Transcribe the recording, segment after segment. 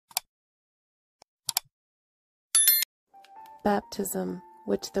Baptism,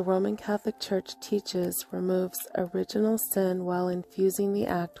 which the Roman Catholic Church teaches, removes original sin while infusing the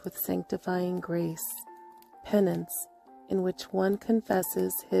act with sanctifying grace. Penance, in which one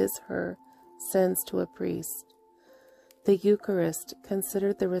confesses his/her sins to a priest. The Eucharist,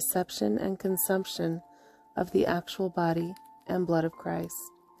 considered the reception and consumption of the actual body and blood of Christ.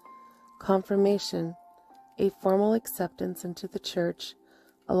 Confirmation, a formal acceptance into the Church,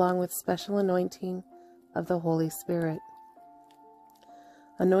 along with special anointing of the Holy Spirit.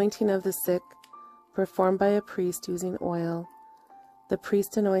 Anointing of the sick, performed by a priest using oil. The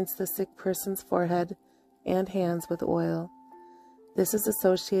priest anoints the sick person's forehead and hands with oil. This is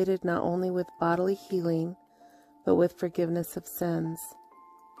associated not only with bodily healing, but with forgiveness of sins.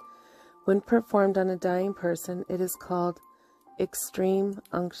 When performed on a dying person, it is called Extreme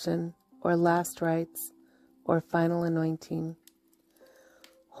Unction, or last rites, or final anointing.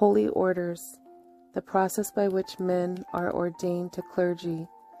 Holy orders, the process by which men are ordained to clergy.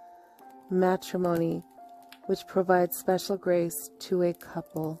 Matrimony, which provides special grace to a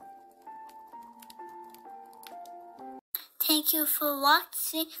couple. Thank you for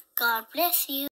watching. God bless you.